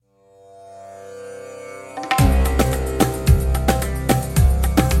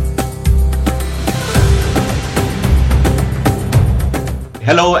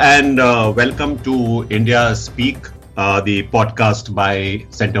Hello and welcome to India Speak, the podcast by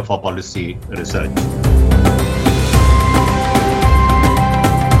Center for Policy Research.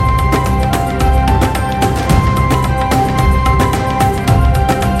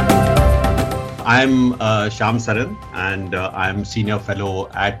 I'm Shyam Saran and I'm Senior Fellow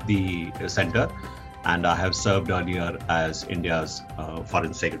at the Center, and I have served earlier as India's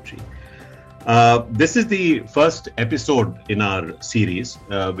Foreign Secretary. This is the first episode in our series,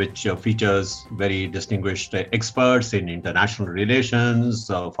 which features very distinguished experts in international relations,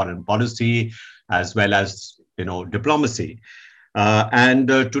 foreign policy, as well as diplomacy.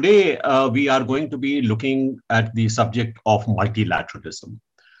 Today we are going to be looking at the subject of multilateralism.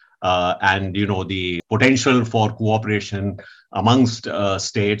 And the potential for cooperation amongst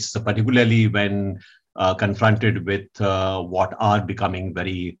states, particularly when confronted with what are becoming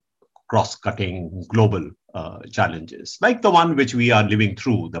very cross-cutting global challenges, like the one which we are living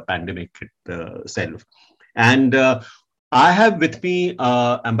through, the pandemic itself. And I have with me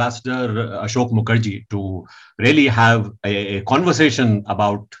Ambassador Ashok Mukherjee to really have a conversation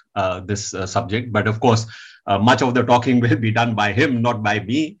about this subject. But of course, much of the talking will be done by him, not by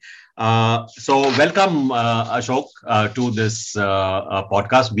me. So welcome, Ashok, to this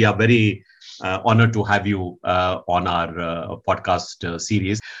podcast. We are very honored to have you on our podcast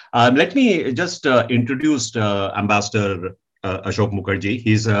series. Let me just introduce Ambassador Ashok Mukherjee.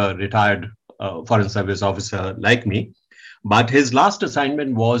 He's a retired Foreign Service officer like me, but his last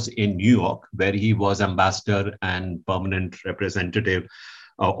assignment was in New York, where he was ambassador and permanent representative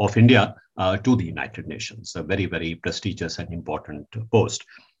of India to the United Nations, a very, very prestigious and important post.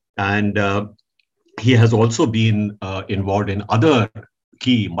 And he has also been involved in other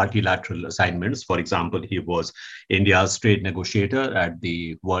key multilateral assignments. For example, he was India's trade negotiator at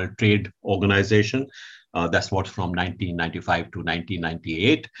the World Trade Organization. That's what from 1995 to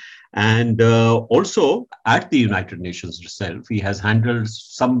 1998. And also at the United Nations itself, he has handled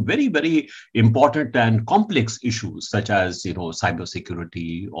some very, very important and complex issues, such as,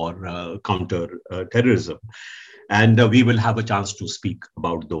 cybersecurity or counter-terrorism. And we will have a chance to speak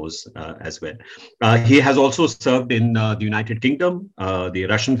about those as well. He has also served in the United Kingdom, the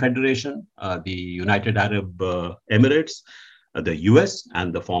Russian Federation, the United Arab Emirates, the US,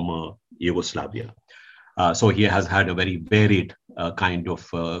 and the former Yugoslavia. So he has had a very varied kind of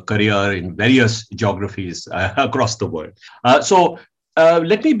career in various geographies across the world. So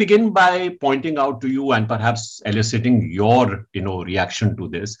let me begin by pointing out to you and perhaps eliciting your reaction to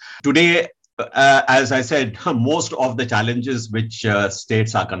this. Today, as I said, most of the challenges which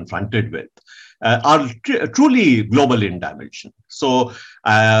states are confronted with are truly global in dimension. So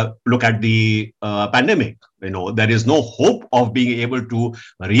look at the pandemic. There is no hope of being able to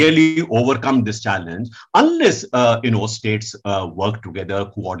really overcome this challenge unless states work together,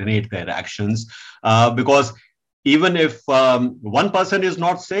 coordinate their actions, because even if one person is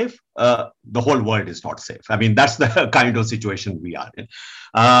not safe, the whole world is not safe. I mean, that's the kind of situation we are in.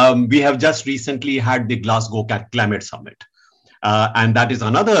 We have just recently had the Glasgow Climate Summit. And that is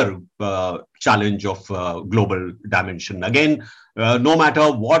another challenge of global dimension. Again, no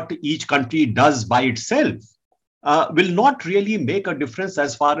matter what each country does by itself, will not really make a difference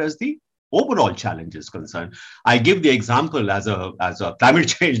as far as the overall challenge is concerned. I give the example as a climate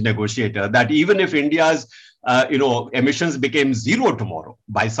change negotiator that even if India's emissions became zero tomorrow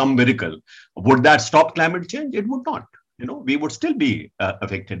by some miracle, would that stop climate change? It would not. We would still be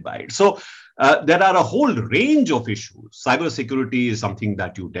affected by it. So there are a whole range of issues. Cybersecurity is something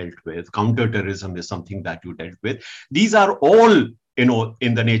that you dealt with. Counterterrorism is something that you dealt with. These are all,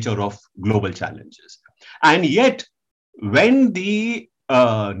 in the nature of global challenges. And yet, when the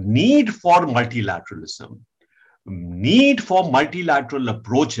need for multilateralism, need for multilateral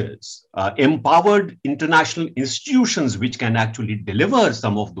approaches, empowered international institutions which can actually deliver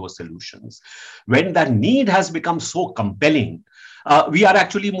some of those solutions, when that need has become so compelling, we are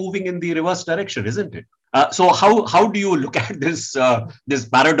actually moving in the reverse direction, isn't it? So how do you look at this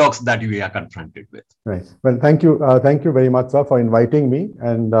paradox that we are confronted with? Right. Well, thank you very much, sir, for inviting me,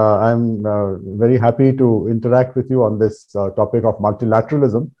 and I'm very happy to interact with you on this topic of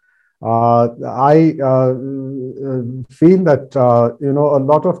multilateralism. I feel that a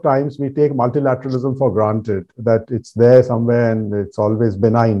lot of times we take multilateralism for granted, that it's there somewhere and it's always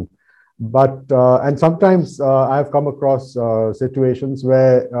benign. But and sometimes I have come across situations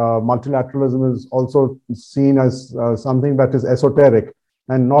where multilateralism is also seen as something that is esoteric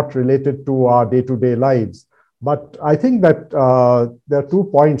and not related to our day-to-day lives. But I think that there are 2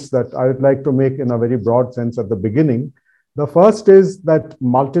 points that I would like to make in a very broad sense at the beginning. The first is that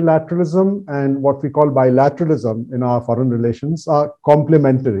multilateralism and what we call bilateralism in our foreign relations are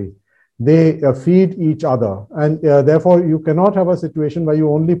complementary. They feed each other. And therefore, you cannot have a situation where you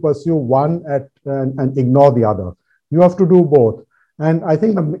only pursue one and ignore the other. You have to do both. And I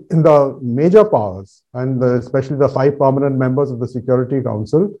think the major powers, and especially the 5 permanent members of the Security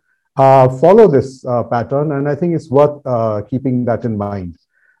Council, follow this pattern. And I think it's worth keeping that in mind.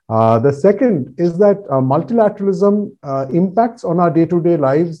 The second is that multilateralism impacts on our day-to-day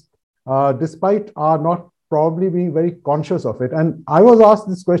lives, despite our not probably being very conscious of it. And I was asked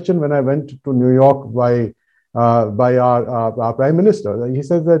this question when I went to New York by our Prime Minister. He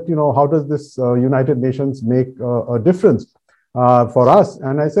said that, how does this United Nations make a difference for us?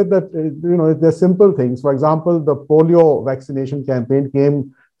 And I said that, there's simple things. For example, the polio vaccination campaign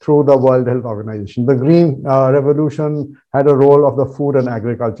came through the World Health Organization. The Green Revolution had a role of the Food and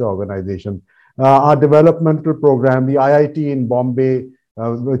Agriculture Organization. Our developmental program, the IIT in Bombay,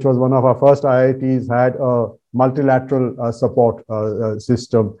 which was one of our first IITs, had a multilateral support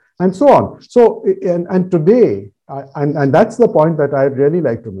system, and so on. So, and today, and that's the point that I'd really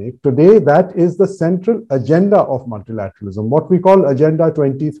like to make, today that is the central agenda of multilateralism, what we call Agenda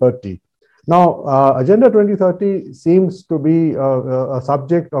 2030. Now, Agenda 2030 seems to be a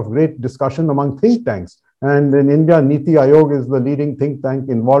subject of great discussion among think tanks. And in India, Niti Aayog is the leading think tank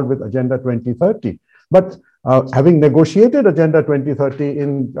involved with Agenda 2030. But having negotiated Agenda 2030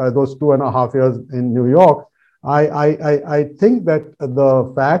 in those 2.5 years in New York, I think that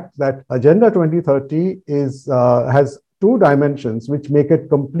the fact that Agenda 2030 has 2 dimensions which make it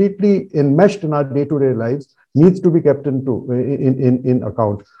completely enmeshed in our day-to-day lives needs to be kept in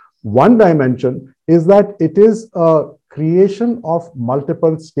account. One dimension is that it is a creation of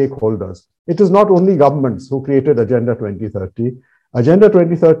multiple stakeholders. It is not only governments who created Agenda 2030. Agenda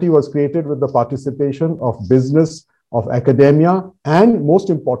 2030 was created with the participation of business, of academia, and most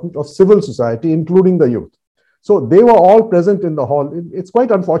important, of civil society, including the youth. So they were all present in the hall. It's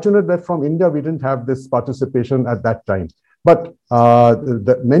quite unfortunate that from India, we didn't have this participation at that time. But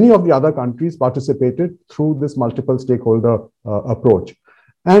many of the other countries participated through this multiple stakeholder approach.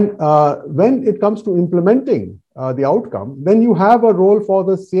 And when it comes to implementing the outcome, then you have a role for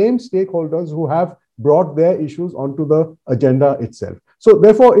the same stakeholders who have brought their issues onto the agenda itself. So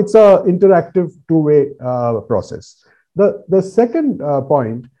therefore, it's an interactive two-way process. The second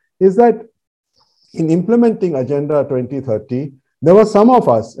point is that in implementing Agenda 2030, there were some of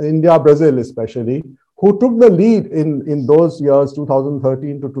us, India, Brazil especially, who took the lead in those years,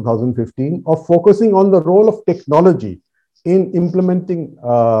 2013 to 2015, of focusing on the role of technology in implementing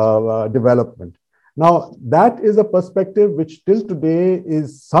development. Now, that is a perspective which till today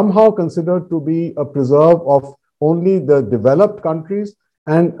is somehow considered to be a preserve of only the developed countries,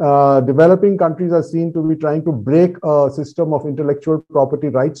 and developing countries are seen to be trying to break a system of intellectual property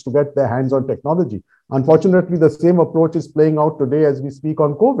rights to get their hands on technology. Unfortunately, the same approach is playing out today as we speak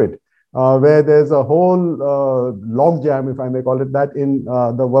on COVID, where there's a whole logjam, if I may call it that, in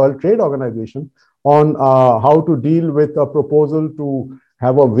the World Trade Organization on how to deal with a proposal to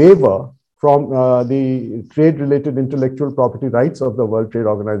have a waiver from the trade-related intellectual property rights of the World Trade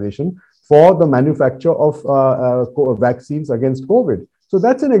Organization for the manufacture of vaccines against COVID. So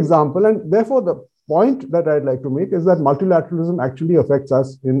that's an example. And therefore, the point that I'd like to make is that multilateralism actually affects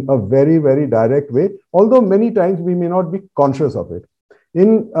us in a very, very direct way, although many times we may not be conscious of it.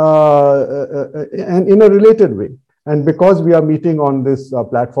 And in a related way. And because we are meeting on this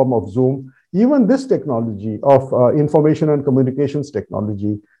platform of Zoom, even this technology of information and communications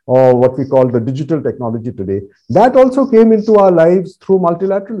technology, or what we call the digital technology today, that also came into our lives through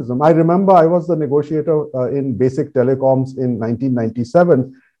multilateralism. I remember I was the negotiator in Basic Telecoms in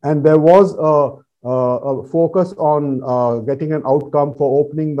 1997, and there was a focus on getting an outcome for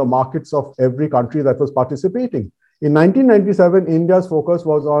opening the markets of every country that was participating. In 1997, India's focus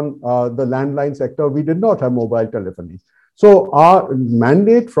was on the landline sector. We did not have mobile telephony. So our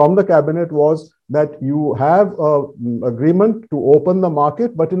mandate from the cabinet was that you have an agreement to open the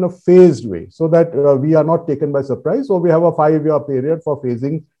market, but in a phased way, so that we are not taken by surprise. So we have a 5-year period for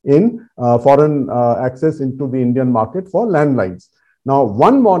phasing in foreign access into the Indian market for landlines. Now,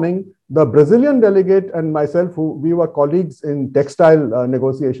 one morning, the Brazilian delegate and myself, we were colleagues in textile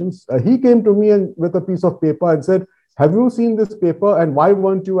negotiations, he came to me with a piece of paper and said, "Have you seen this paper, and why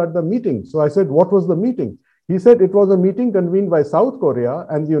weren't you at the meeting?" So I said, "What was the meeting?" He said it was a meeting convened by South Korea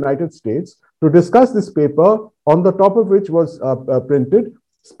and the United States to discuss this paper, on the top of which was printed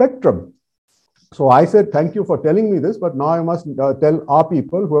Spectrum. So I said, "Thank you for telling me this, but now I must tell our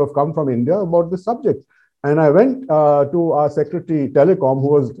people who have come from India about this subject." And I went to our Secretary Telecom,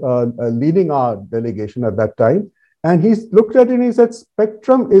 who was leading our delegation at that time. And he looked at it and he said,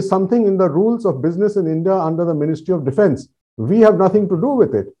 spectrum is something in the rules of business in India under the Ministry of Defense. We have nothing to do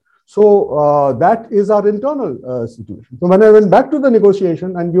with it. So that is our internal situation. So when I went back to the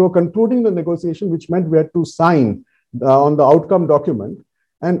negotiation and we were concluding the negotiation, which meant we had to sign on the outcome document.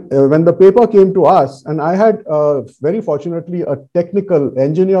 And when the paper came to us, and I had very fortunately a technical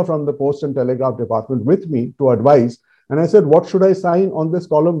engineer from the Post and Telegraph department with me to advise. And I said, what should I sign on this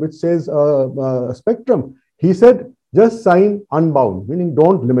column which says spectrum? He said, just sign unbound, meaning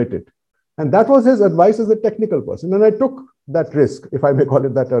don't limit it. And that was his advice as a technical person. And I took that risk, if I may call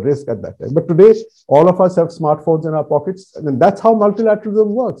it that, a risk at that time. But today, all of us have smartphones in our pockets, and that's how multilateralism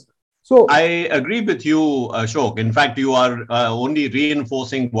works. So I agree with you, Ashok. In fact, you are only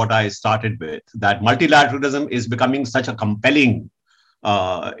reinforcing what I started with, that multilateralism is becoming such a compelling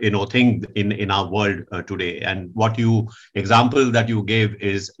thing in our world today. And what example that you gave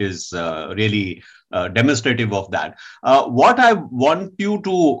is really demonstrative of that. What I want you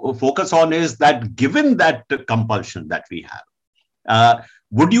to focus on is that given that compulsion that we have,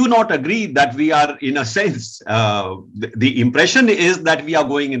 would you not agree that we are, in a sense, the impression is that we are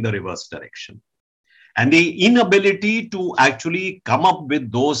going in the reverse direction? And the inability to actually come up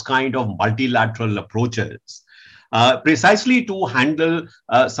with those kind of multilateral approaches precisely to handle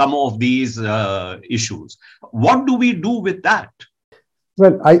some of these issues. What do we do with that?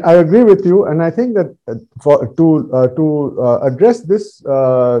 Well, I agree with you, and I think that to address this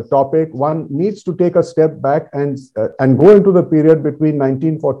topic, one needs to take a step back and go into the period between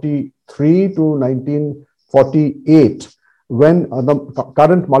 1943 to 1948, when the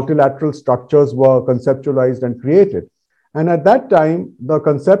current multilateral structures were conceptualized and created. And at that time, the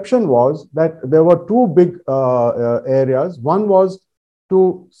conception was that there were two big areas. One was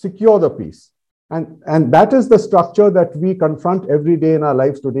to secure the peace. And that is the structure that we confront every day in our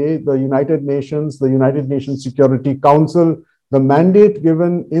lives today. The United Nations Security Council, the mandate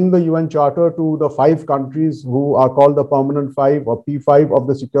given in the UN Charter to the 5 countries who are called the Permanent 5 or P5 of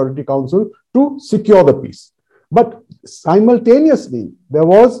the Security Council to secure the peace. But simultaneously, there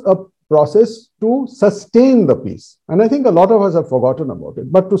was a process to sustain the peace. And I think a lot of us have forgotten about it.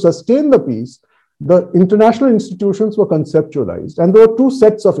 But to sustain the peace, the international institutions were conceptualized, and there were 2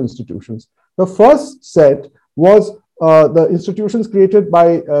 sets of institutions. The first set was the institutions created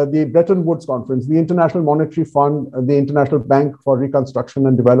by the Bretton Woods Conference, the International Monetary Fund, the International Bank for Reconstruction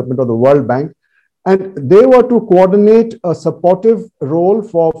and Development, or the World Bank. And they were to coordinate a supportive role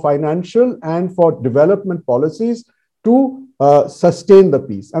for financial and for development policies to sustain the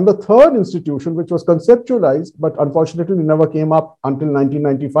peace. And the third institution, which was conceptualized, but unfortunately never came up until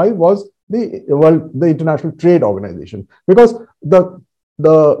 1995, was the International Trade Organization, because the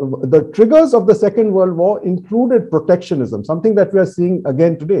triggers of the Second World War included protectionism, something that we are seeing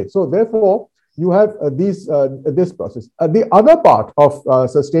again today. So therefore, you have this process. The other part of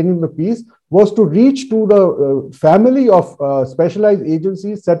sustaining the peace was to reach to the family of specialized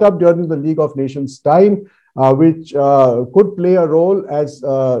agencies set up during the League of Nations time, which could play a role as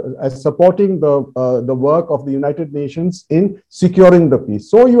supporting the work of the United Nations in securing the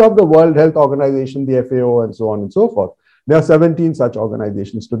peace. So you have the World Health Organization, the FAO, and so on and so forth. There are 17 such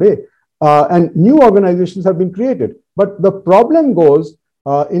organizations today, and new organizations have been created. But the problem goes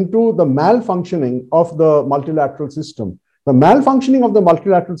into the malfunctioning of the multilateral system. The malfunctioning of the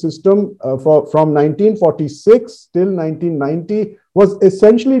multilateral system from 1946 till 1990 was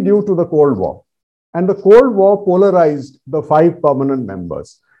essentially due to the Cold War. And the Cold War polarized the 5 permanent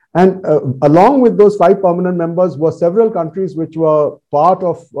members. And along with those 5 permanent members were several countries which were part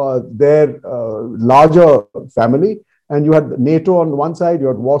of their larger family. And you had NATO on one side, you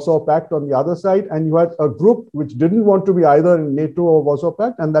had Warsaw Pact on the other side, and you had a group which didn't want to be either in NATO or Warsaw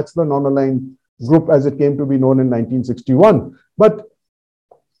Pact, and that's the non-aligned group as it came to be known in 1961. But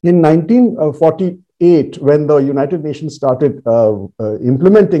in 1948, when the United Nations started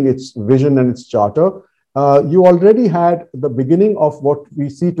implementing its vision and its charter, you already had the beginning of what we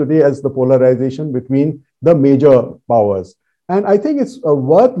see today as the polarization between the major powers. And I think it's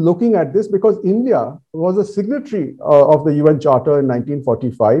worth looking at this because India was a signatory of the UN Charter in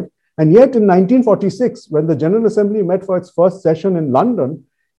 1945. And yet in 1946, when the General Assembly met for its first session in London,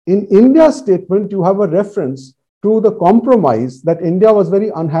 in India's statement, you have a reference to the compromise that India was very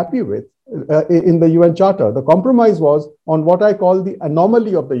unhappy with in the UN Charter. The compromise was on what I call the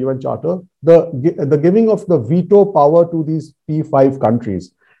anomaly of the UN Charter, the giving of the veto power to these P5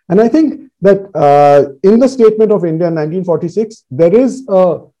 countries. And I think that in the statement of India in 1946, there is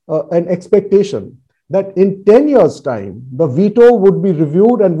an expectation that in 10 years' time, the veto would be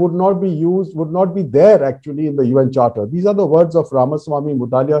reviewed and would not be used, would not be there actually in the UN Charter. These are the words of Ramaswamy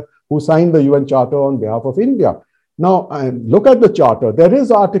Mudaliar, who signed the UN Charter on behalf of India. Now, look at the charter. There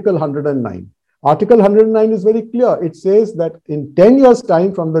is Article 109. Article 109 is very clear. It says that in 10 years'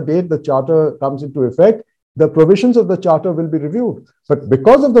 time from the date the charter comes into effect, the provisions of the charter will be reviewed. But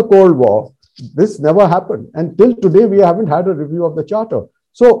because of the Cold War, this never happened. And till today, we haven't had a review of the charter.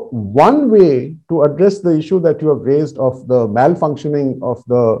 So one way to address the issue that you have raised of the malfunctioning of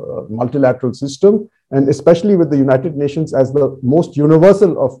the multilateral system, and especially with the United Nations as the most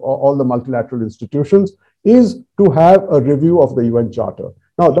universal of all the multilateral institutions, is to have a review of the UN Charter.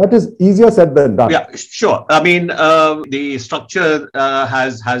 Now, that is easier said than done. Yeah, sure. I mean, the structure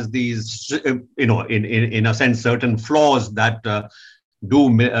has these, in a sense, certain flaws that do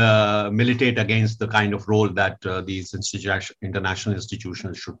militate against the kind of role that these international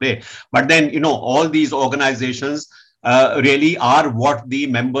institutions should play. But then, all these organizations really are what the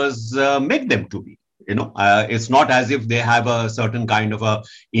members make them to be. It's not as if they have a certain kind of a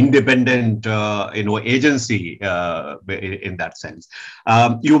independent, agency in that sense.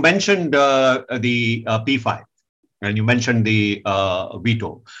 You mentioned the P5, and you mentioned the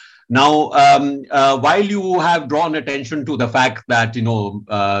veto. Now, while you have drawn attention to the fact that,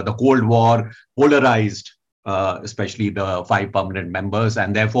 the Cold War polarized, especially the 5 permanent members,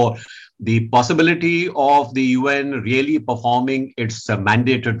 and therefore the possibility of the UN really performing its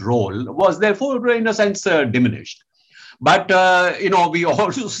mandated role was therefore, in a sense, diminished. But, we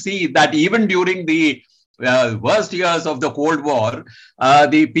also see that even during the worst years of the Cold War,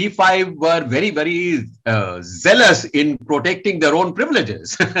 the P5 were very, very zealous in protecting their own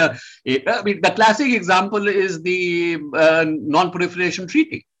privileges. The classic example is the Non-Proliferation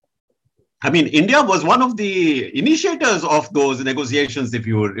Treaty. I mean, India was one of the initiators of those negotiations, if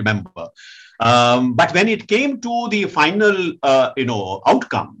you remember. But when it came to the final,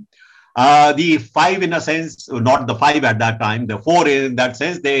 outcome, the 5, in a sense, not the 5 at that time, the 4 in that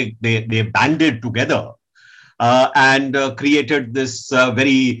sense, they banded together and created this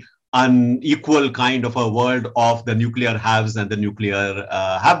very unequal kind of a world of the nuclear haves and the nuclear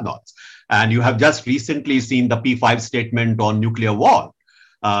have-nots. And you have just recently seen the P5 statement on nuclear war.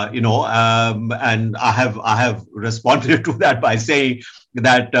 And I have responded to that by saying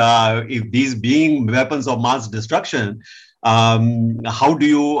that if these being weapons of mass destruction, how do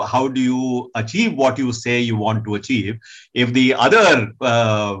you achieve what you say you want to achieve if the other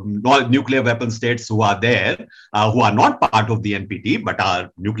nuclear weapon states who are there, who are not part of the NPT but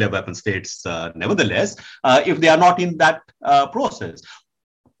are nuclear weapon states nevertheless, if they are not in that process?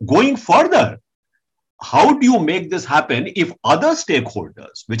 Going further, how do you make this happen if other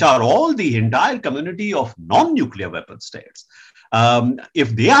stakeholders, which are all the entire community of non-nuclear weapon states,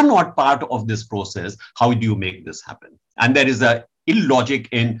 if they are not part of this process, how do you make this happen? And there is a illogic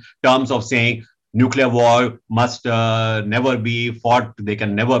in terms of saying nuclear war must never be fought, they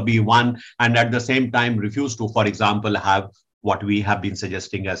can never be won, and at the same time refuse to, for example, have what we have been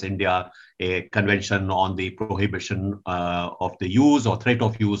suggesting as India, a convention on the prohibition of the use or threat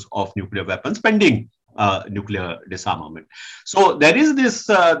of use of nuclear weapons pending nuclear disarmament. So there is this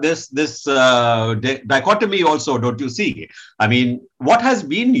dichotomy also, don't you see? I mean, what has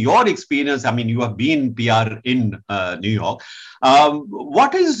been your experience? I mean, you have been PR in New York.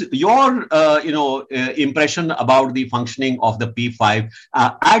 What is your impression about the functioning of the P5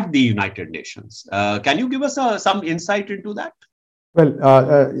 at the United Nations? Can you give us some insight into that? Well,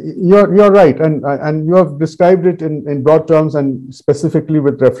 you're right, and you have described it in broad terms and specifically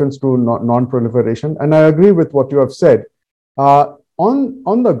with reference to non-proliferation. And I agree with what you have said.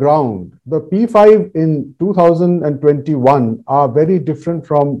 On the ground, the P5 in 2021 are very different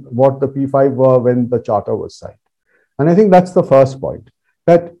from what the P5 were when the charter was signed. And I think that's the first point.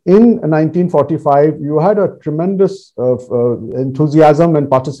 That in 1945, you had a tremendous enthusiasm and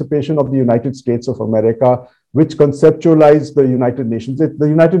participation of the United States of America, which conceptualized the United Nations. The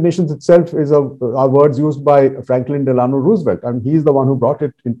United Nations itself is are words used by Franklin Delano Roosevelt, and he's the one who brought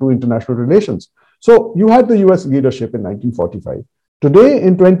it into international relations. So you had the US leadership in 1945. Today,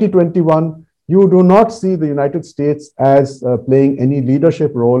 in 2021, you do not see the United States as playing any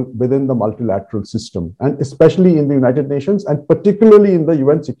leadership role within the multilateral system, and especially in the United Nations, and particularly in the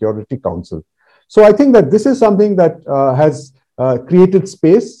UN Security Council. So I think that this is something that has created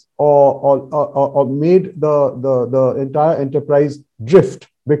space or made the entire enterprise drift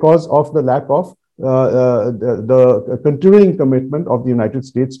because of the lack of the continuing commitment of the United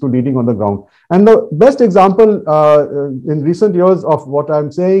States to leading on the ground. And the best example in recent years of what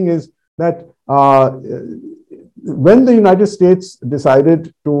I'm saying is that when the United States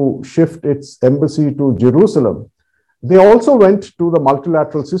decided to shift its embassy to Jerusalem, They also went to the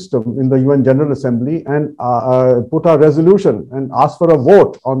multilateral system in the UN General Assembly and put a resolution and asked for a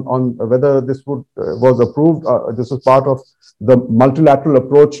vote on whether this was approved. This was part of the multilateral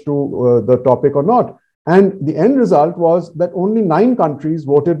approach to the topic or not. And the end result was that only 9 countries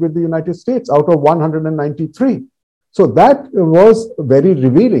voted with the United States out of 193. So that was very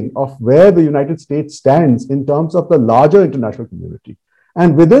revealing of where the United States stands in terms of the larger international community.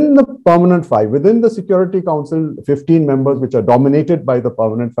 And within the Permanent Five, within the Security Council, 15 members, which are dominated by the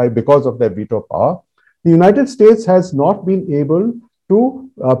Permanent Five because of their veto power, the United States has not been able to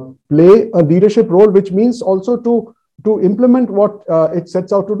play a leadership role, which means also to implement what it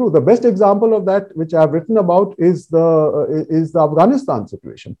sets out to do. The best example of that, which I've written about, is the Afghanistan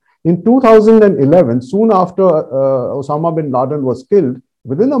situation. In 2011, soon after Osama bin Laden was killed,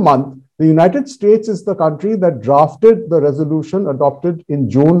 within a month, the United States is the country that drafted the resolution adopted in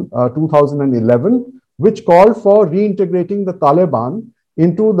June 2011, which called for reintegrating the Taliban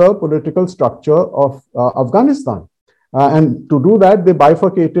into the political structure of Afghanistan. And to do that, they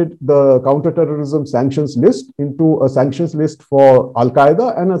bifurcated the counterterrorism sanctions list into a sanctions list for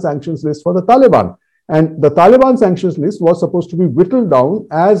Al-Qaeda and a sanctions list for the Taliban. And the Taliban sanctions list was supposed to be whittled down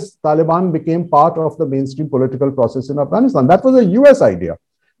as Taliban became part of the mainstream political process in Afghanistan. That was a US idea.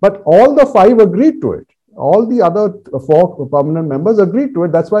 But all the 5 agreed to it. All the other 4 permanent members agreed to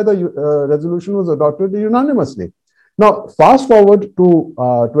it. That's why the resolution was adopted unanimously. Now, fast forward to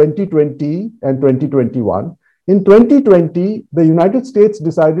 2020 and 2021. In 2020, the United States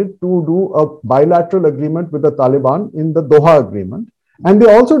decided to do a bilateral agreement with the Taliban in the Doha Agreement. And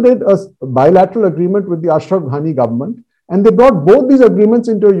they also did a bilateral agreement with the Ashraf Ghani government. And they brought both these agreements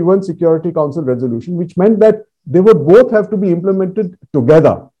into a UN Security Council resolution, which meant that they would both have to be implemented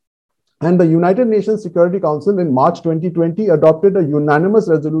together. And the United Nations Security Council in March 2020 adopted a unanimous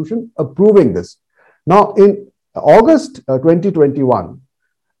resolution approving this. Now, in August 2021,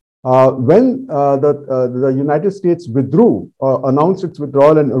 when the United States announced its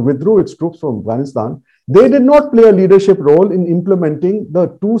withdrawal and withdrew its troops from Afghanistan, they did not play a leadership role in implementing the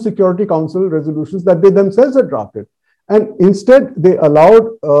 2 Security Council resolutions that they themselves had drafted. And instead, they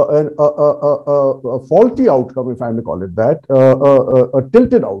allowed a faulty outcome, if I may call it that, a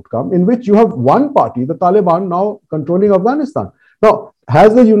tilted outcome in which you have one party, the Taliban, now controlling Afghanistan. Now,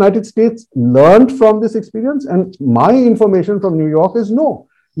 has the United States learned from this experience? And my information from New York is no.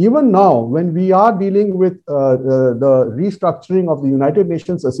 Even now, when we are dealing with the restructuring of the United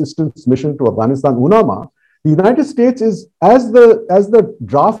Nations Assistance Mission to Afghanistan, UNAMA, the United States is, as the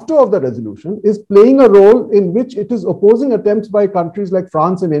drafter of the resolution, is playing a role in which it is opposing attempts by countries like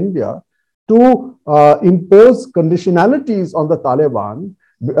France and India to impose conditionalities on the Taliban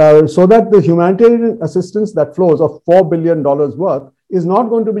so that the humanitarian assistance that flows of $4 billion worth is not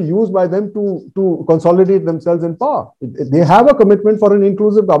going to be used by them to consolidate themselves in power. They have a commitment for an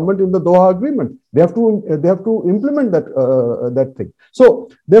inclusive government in the Doha Agreement. They have to implement that thing. So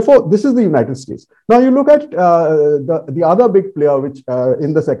therefore, this is the United States. Now you look at the other big player, which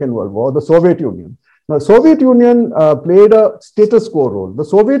in the Second World War, the Soviet Union. Now, Soviet Union played a status quo role. The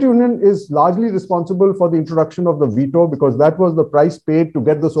Soviet Union is largely responsible for the introduction of the veto because that was the price paid to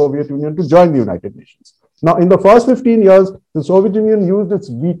get the Soviet Union to join the United Nations. Now, in the first 15 years, the Soviet Union used its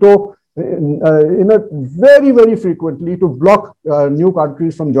veto very, very frequently to block new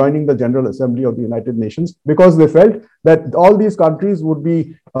countries from joining the General Assembly of the United Nations because they felt that all these countries would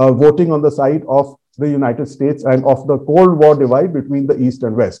be voting on the side of the United States and of the Cold War divide between the East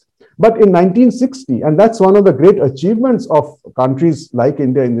and West. But in 1960, and that's one of the great achievements of countries like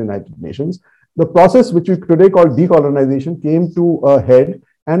India in the United Nations, the process which we today call decolonization came to a head,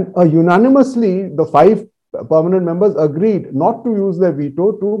 and unanimously the 5 permanent members agreed not to use their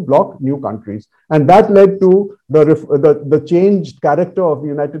veto to block new countries. And that led to the changed character of the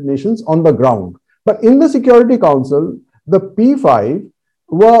United Nations on the ground. But in the Security Council, the P5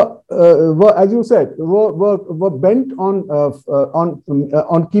 were, as you said, were bent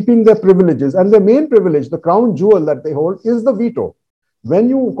on keeping their privileges, and their main privilege, the crown jewel that they hold, is the veto. When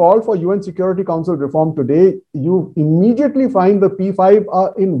you call for UN Security Council reform today, you immediately find the P5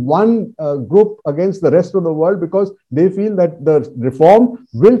 are in one group against the rest of the world because they feel that the reform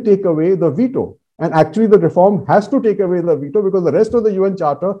will take away the veto. And actually, the reform has to take away the veto because the rest of the UN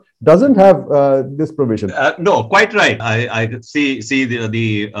Charter doesn't have this provision. No, quite right. I see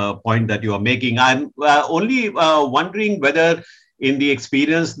the point that you are making. I'm only wondering whether, in the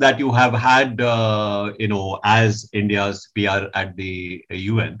experience that you have had, as India's PR at the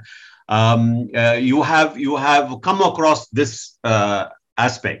UN, you have come across this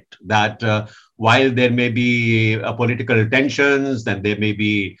aspect that while there may be political tensions, and there may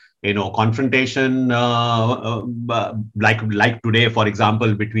be confrontation like today, for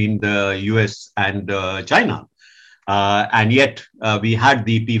example, between the US and China. And yet we had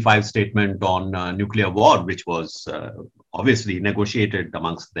the P5 statement on nuclear war, which was obviously negotiated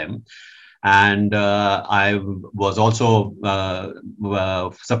amongst them. And I was also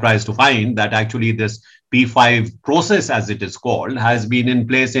surprised to find that actually this P5 process, as it is called, has been in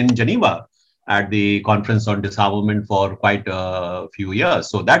place in Geneva at the Conference on Disarmament for quite a few years.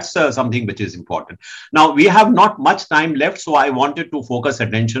 So that's something which is important. Now, we have not much time left, so I wanted to focus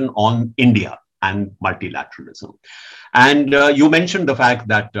attention on India and multilateralism. And you mentioned the fact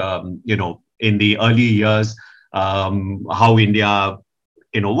that, in the early years, how India,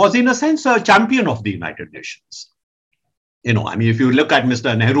 was in a sense a champion of the United Nations. If you look at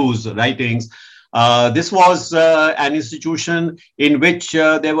Mr. Nehru's writings, this was an institution in which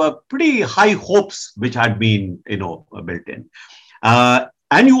there were pretty high hopes which had been, built in.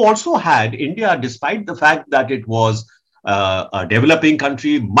 And you also had India, despite the fact that it was a developing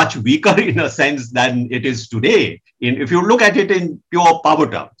country, much weaker in a sense than it is today. If you look at it in pure power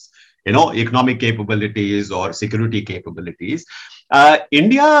terms, economic capabilities or security capabilities,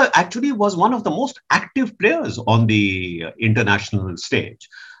 India actually was one of the most active players on the international stage.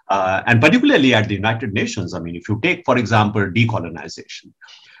 And particularly at the United Nations. If you take, for example, decolonization,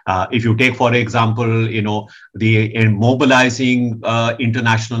 if you take, for example, in mobilizing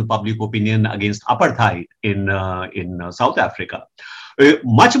international public opinion against apartheid in South Africa.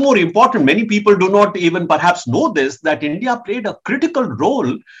 Much more important, many people do not even perhaps know this, that India played a critical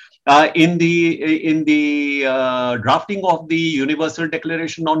role in the drafting of the Universal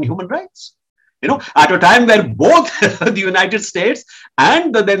Declaration on Human Rights. At a time where both the United States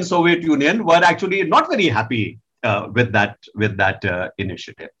and the then Soviet Union were actually not very happy with that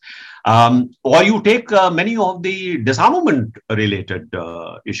initiative. Or you take many of the disarmament-related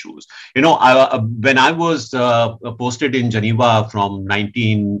issues. When I was posted in Geneva from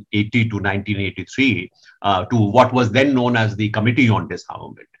 1980 to 1983 to what was then known as the Committee on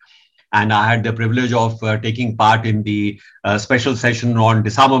Disarmament, and I had the privilege of taking part in the special session on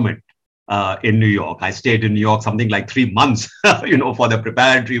disarmament in New York. I stayed in New York something like 3 months, for the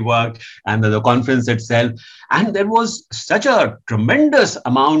preparatory work and the conference itself. And there was such a tremendous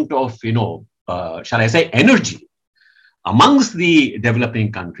amount of, shall I say, energy amongst the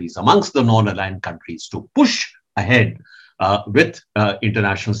developing countries, amongst the non-aligned countries to push ahead with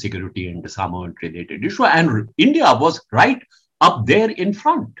international security and disarmament related issue. And India was right up there in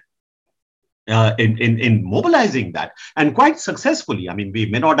front. In mobilizing that, and quite successfully. We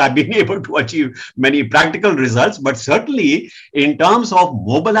may not have been able to achieve many practical results, but certainly in terms of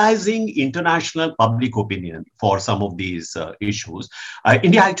mobilizing international public opinion for some of these issues,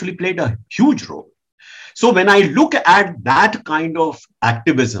 India actually played a huge role. So when I look at that kind of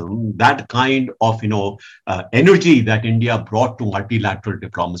activism, that kind of energy that India brought to multilateral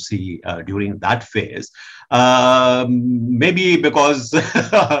diplomacy during that phase, maybe because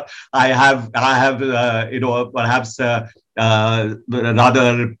I have perhaps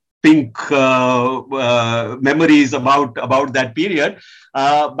rather pink memories about that period,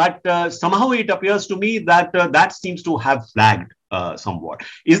 but somehow it appears to me that that seems to have flagged somewhat.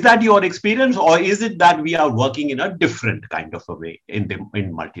 Is that your experience, or is it that we are working in a different kind of a way in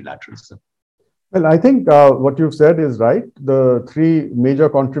multilateralism? Well, I think what you've said is right. The three major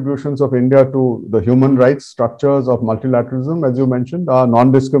contributions of India to the human rights structures of multilateralism, as you mentioned, are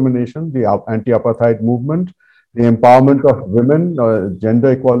non-discrimination, the anti-apartheid movement, the empowerment of women,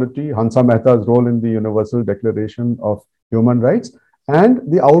 gender equality, Hansa Mehta's role in the Universal Declaration of Human Rights, and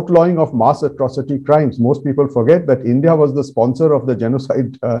the outlawing of mass atrocity crimes. Most people forget that India was the sponsor of the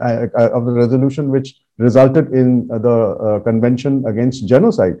genocide, of the resolution which resulted in the Convention Against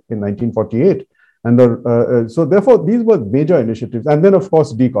Genocide in 1948. And so therefore, these were major initiatives. And then, of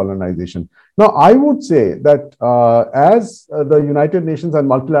course, decolonization. Now, I would say that as the United Nations and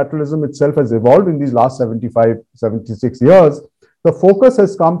multilateralism itself has evolved in these last 75, 76 years, the focus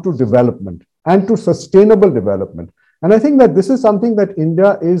has come to development and to sustainable development. And I think that this is something that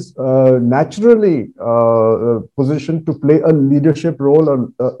India is naturally positioned to play a leadership role,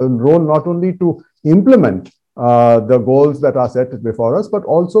 a role not only to implement the goals that are set before us, but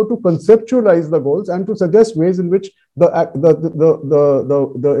also to conceptualize the goals and to suggest ways in which the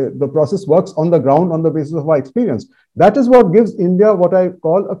process works on the ground on the basis of our experience. That is what gives India what I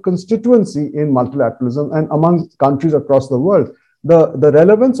call a constituency in multilateralism and among countries across the world. The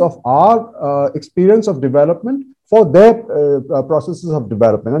relevance of our experience of development for their processes of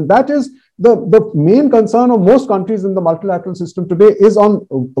development. And that is the main concern of most countries in the multilateral system today, is on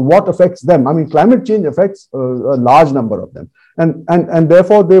what affects them. I mean, climate change affects a large number of them. And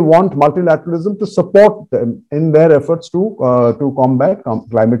therefore, they want multilateralism to support them in their efforts to combat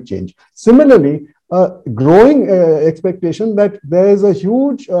climate change. Similarly, growing expectation that there is a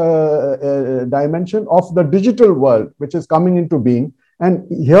huge dimension of the digital world which is coming into being. And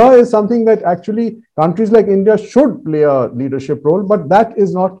here is something that actually countries like India should play a leadership role, but that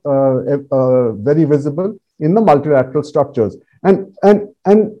is not very visible in the multilateral structures. And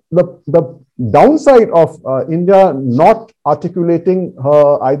the downside of India not articulating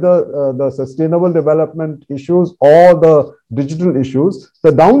either the sustainable development issues or the digital issues,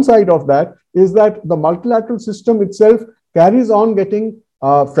 the downside of that is that the multilateral system itself carries on getting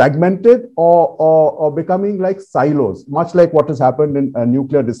fragmented or becoming like silos, much like what has happened in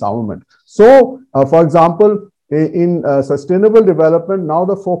nuclear disarmament. So, for example, in sustainable development, now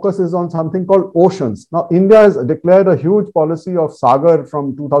the focus is on something called oceans. Now, India has declared a huge policy of Sagar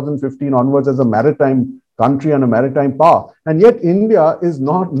from 2015 onwards as a maritime country and a maritime power. And yet India is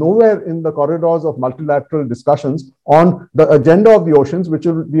nowhere in the corridors of multilateral discussions on the agenda of the oceans, which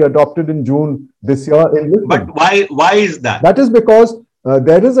will be adopted in June this year. But why is that? That is because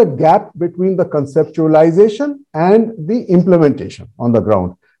there is a gap between the conceptualization and the implementation on the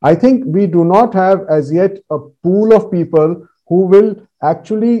ground. I think we do not have as yet a pool of people who will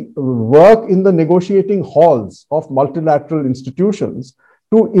actually work in the negotiating halls of multilateral institutions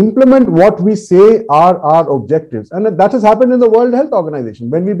to implement what we say are our objectives. And that has happened in the World Health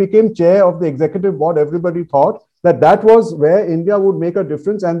Organization. When we became chair of the executive board, everybody thought that was where India would make a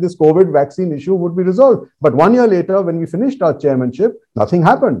difference and this COVID vaccine issue would be resolved. But 1 year later, when we finished our chairmanship, nothing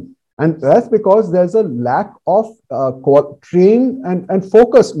happened. And that's because there's a lack of trained and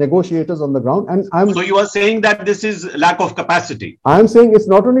focused negotiators on the ground. So you are saying that this is lack of capacity? I'm saying it's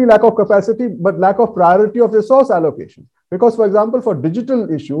not only lack of capacity, but lack of priority of resource allocation. Because, for example, for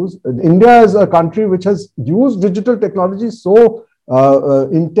digital issues, India is a country which has used digital technology so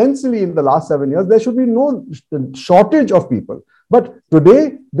intensely in the last 7 years, there should be no shortage of people. But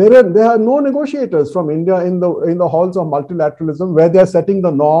today, there are no negotiators from India in the halls of multilateralism where they are setting the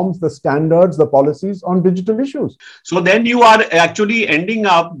norms, the standards, the policies on digital issues. So then you are actually ending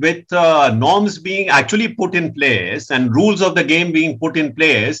up with norms being actually put in place and rules of the game being put in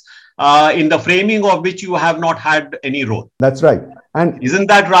place in the framing of which you have not had any role. That's right. And isn't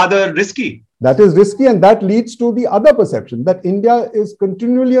that rather risky? That is risky, and that leads to the other perception that India is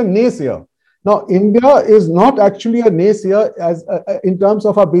continually a naysayer. Now, India is not actually a naysayer as in terms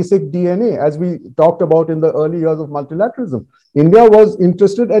of our basic DNA, as we talked about in the early years of multilateralism. India was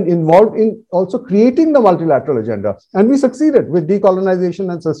interested and involved in also creating the multilateral agenda, and we succeeded with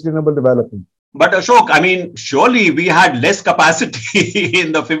decolonization and sustainable development. But Ashok, I mean, surely we had less capacity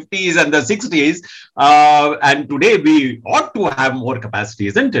in the 50s and the 60s, and today we ought to have more capacity,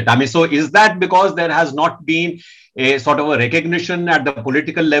 isn't it? I mean, so is that because there has not been a sort of a recognition at the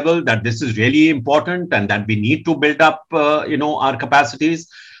political level that this is really important and that we need to build up, our capacities?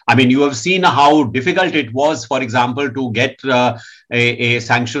 I mean, you have seen how difficult it was, for example, to get a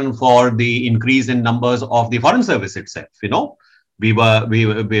sanction for the increase in numbers of the Foreign Service itself.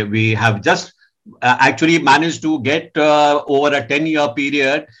 We have just actually managed to get over a 10-year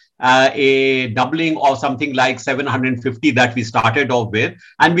period a doubling of something like 750 that we started off with,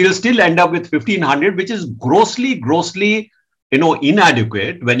 and we will still end up with 1,500, which is grossly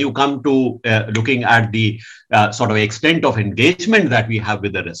inadequate when you come to looking at the sort of extent of engagement that we have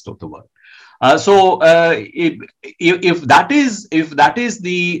with the rest of the world. If that is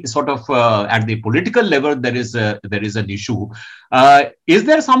the sort of at the political level there is an issue, is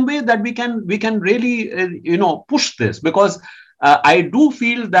there some way that we can really push this? Because I do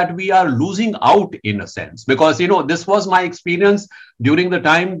feel that we are losing out in a sense, because this was my experience during the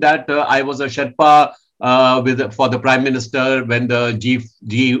time that I was a Sherpa for the Prime Minister when the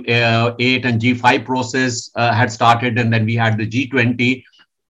G8 and G5 process had started, and then we had the G20.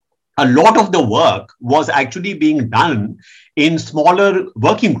 A lot of the work was actually being done in smaller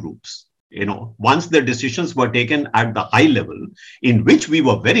working groups. Once the decisions were taken at the high level, in which we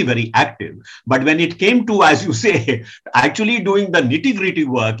were very, very active. But when it came to, as you say, actually doing the nitty-gritty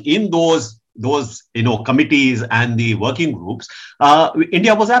work in those committees and the working groups,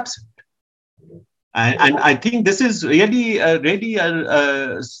 India was absent. And I think this is really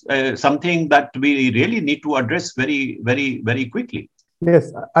something that we really need to address very, very, very quickly.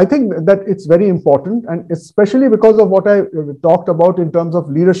 Yes, I think that it's very important, and especially because of what I talked about in terms of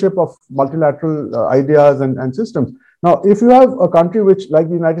leadership of multilateral ideas and systems. Now, if you have a country which, like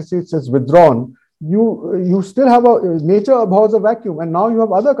the United States, has withdrawn, you still have nature abhors a vacuum, and now you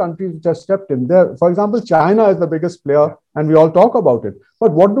have other countries which have stepped in there. For example, China is the biggest player, and we all talk about it.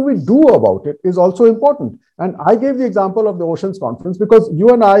 But what do we do about it is also important. And I gave the example of the Oceans Conference because you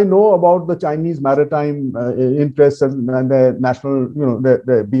and I know about the Chinese maritime interests and their national,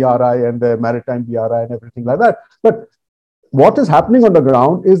 the BRI and their maritime BRI and everything like that. But what is happening on the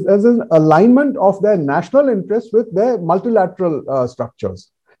ground is there's an alignment of their national interests with their multilateral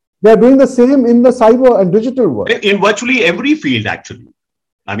structures. They're doing the same in the cyber and digital world. In virtually every field, actually.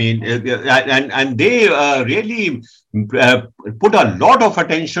 I mean, and they really put a lot of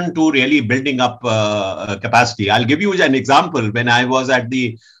attention to really building up capacity. I'll give you an example. When I was at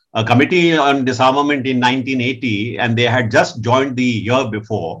the Committee on Disarmament in 1980, and they had just joined the year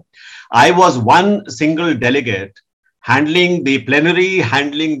before, I was one single delegate handling the plenary,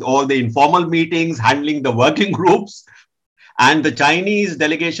 handling all the informal meetings, handling the working groups. And the Chinese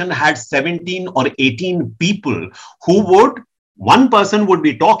delegation had 17 or 18 people who one person would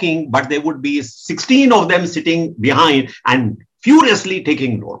be talking, but there would be 16 of them sitting behind and furiously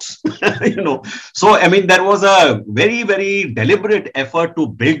taking notes. So, I mean, there was a very, very deliberate effort to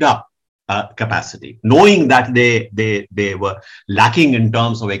build up capacity, knowing that they were lacking in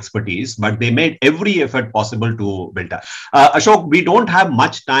terms of expertise, but they made every effort possible to build up. Ashok, we don't have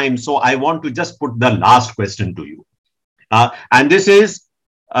much time, so I want to just put the last question to you. And this is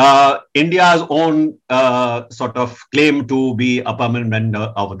India's own sort of claim to be a permanent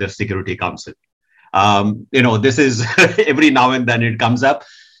member of the Security Council. This is every now and then it comes up.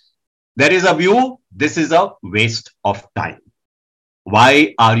 There is a view, this is a waste of time.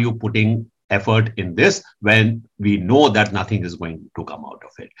 Why are you putting effort in this when we know that nothing is going to come out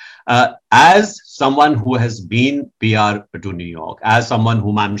of it? As someone who has been PR to New York, as someone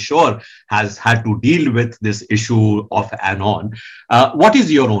whom I'm sure has had to deal with this issue off and on, what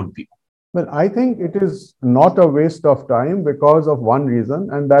is your own view? Well, I think it is not a waste of time because of one reason,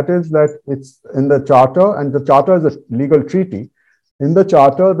 and that is that it's in the Charter, and the Charter is a legal treaty. In the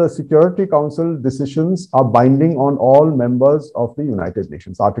Charter, the Security Council decisions are binding on all members of the United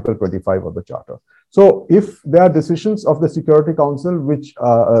Nations, Article 25 of the Charter. So if there are decisions of the Security Council which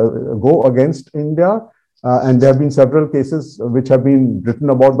go against India, and there have been several cases which have been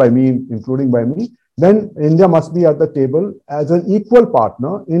written about by me, including by me, then India must be at the table as an equal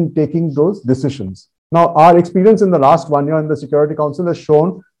partner in taking those decisions. Now, our experience in the last 1 year in the Security Council has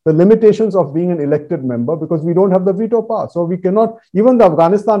shown the limitations of being an elected member because we don't have the veto power. So we cannot, even the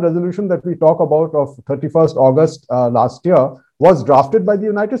Afghanistan resolution that we talk about of 31st August last year was drafted by the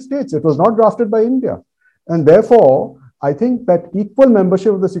United States. It was not drafted by India. And therefore, I think that equal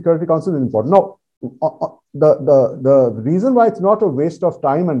membership of the Security Council is important. Now, the reason why it's not a waste of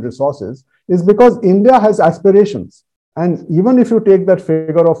time and resources is because India has aspirations. And even if you take that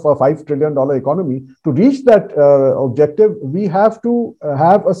figure of a $5 trillion economy, to reach that objective, we have to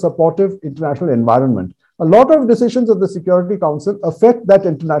have a supportive international environment. A lot of decisions of the Security Council affect that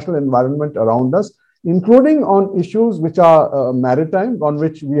international environment around us, including on issues which are maritime, on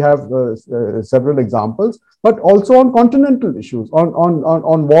which we have several examples, but also on continental issues,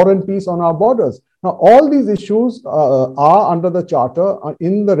 on war and peace on our borders. Now, all these issues are under the Charter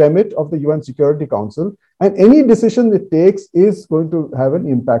in the remit of the UN Security Council, and any decision it takes is going to have an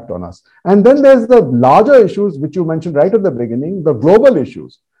impact on us. And then there's the larger issues, which you mentioned right at the beginning, the global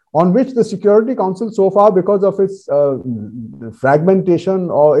issues, on which the Security Council so far, because of its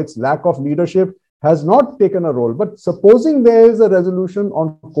fragmentation or its lack of leadership, has not taken a role. But supposing there is a resolution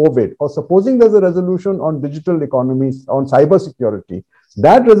on COVID, or supposing there's a resolution on digital economies, on cybersecurity,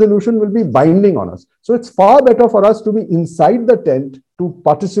 that resolution will be binding on us. So it's far better for us to be inside the tent to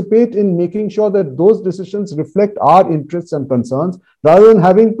participate in making sure that those decisions reflect our interests and concerns, rather than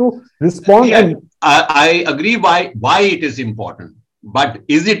having to respond. Yeah, I agree why it is important, but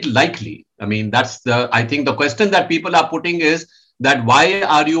is it likely? I mean, I think the question that people are putting is that why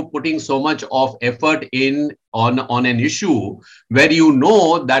are you putting so much of effort on an issue where you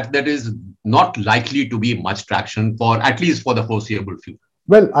know that there is not likely to be much traction for at least for the foreseeable future?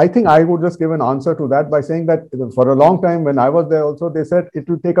 Well, I think I would just give an answer to that by saying that for a long time, when I was there also, they said it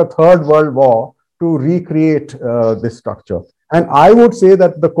would take a third world war to recreate this structure. And I would say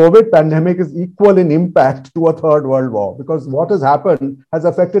that the COVID pandemic is equal in impact to a third world war, because what has happened has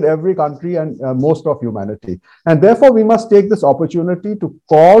affected every country and most of humanity. And therefore, we must take this opportunity to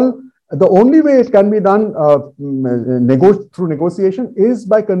call. The only way it can be done through negotiation is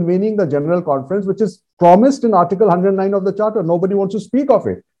by convening the General Conference, which is promised in Article 109 of the Charter. Nobody wants to speak of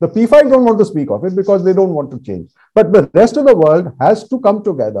it. The P5 don't want to speak of it because they don't want to change. But the rest of the world has to come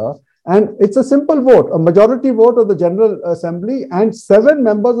together And it's a simple vote, a majority vote of the General Assembly and 7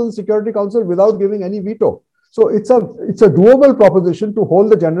 members of the Security Council without giving any veto. So it's a doable proposition to hold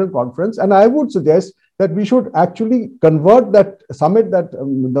the General Conference. And I would suggest that we should actually convert that summit that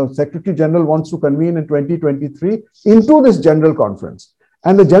the Secretary General wants to convene in 2023 into this General Conference.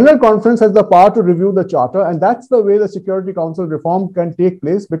 And the General Conference has the power to review the Charter. And that's the way the Security Council reform can take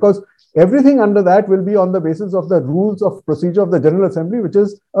place, because everything under that will be on the basis of the rules of procedure of the General Assembly, which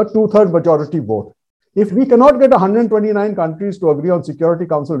is a 2/3 majority vote. If we cannot get 129 countries to agree on Security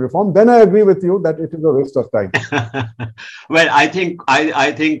Council reform, then I agree with you that it is a waste of time. Well, I think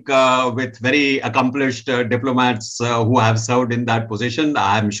with very accomplished diplomats who have served in that position,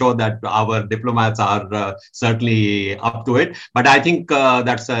 I'm sure that our diplomats are certainly up to it. But I think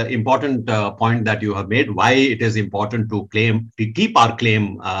that's an important point that you have made, why it is important to keep our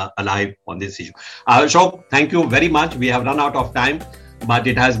claim alive on this issue. Ashok, thank you very much. We have run out of time, but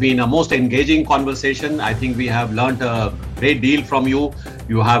it has been a most engaging conversation. I think we have learned a great deal from you.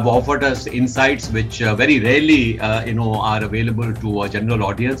 You have offered us insights which very rarely, are available to a general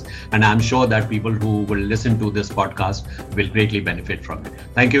audience. And I'm sure that people who will listen to this podcast will greatly benefit from it.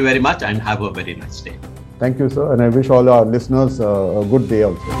 Thank you very much and have a very nice day. Thank you, sir. And I wish all our listeners a good day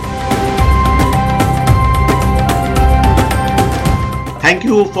also. Thank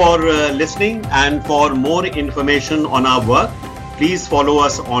you for listening, and for more information on our work, please follow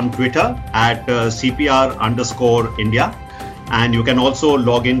us on Twitter at CPR_India. And you can also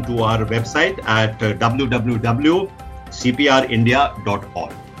log into our website at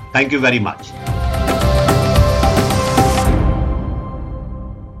www.cprindia.org. Thank you very much.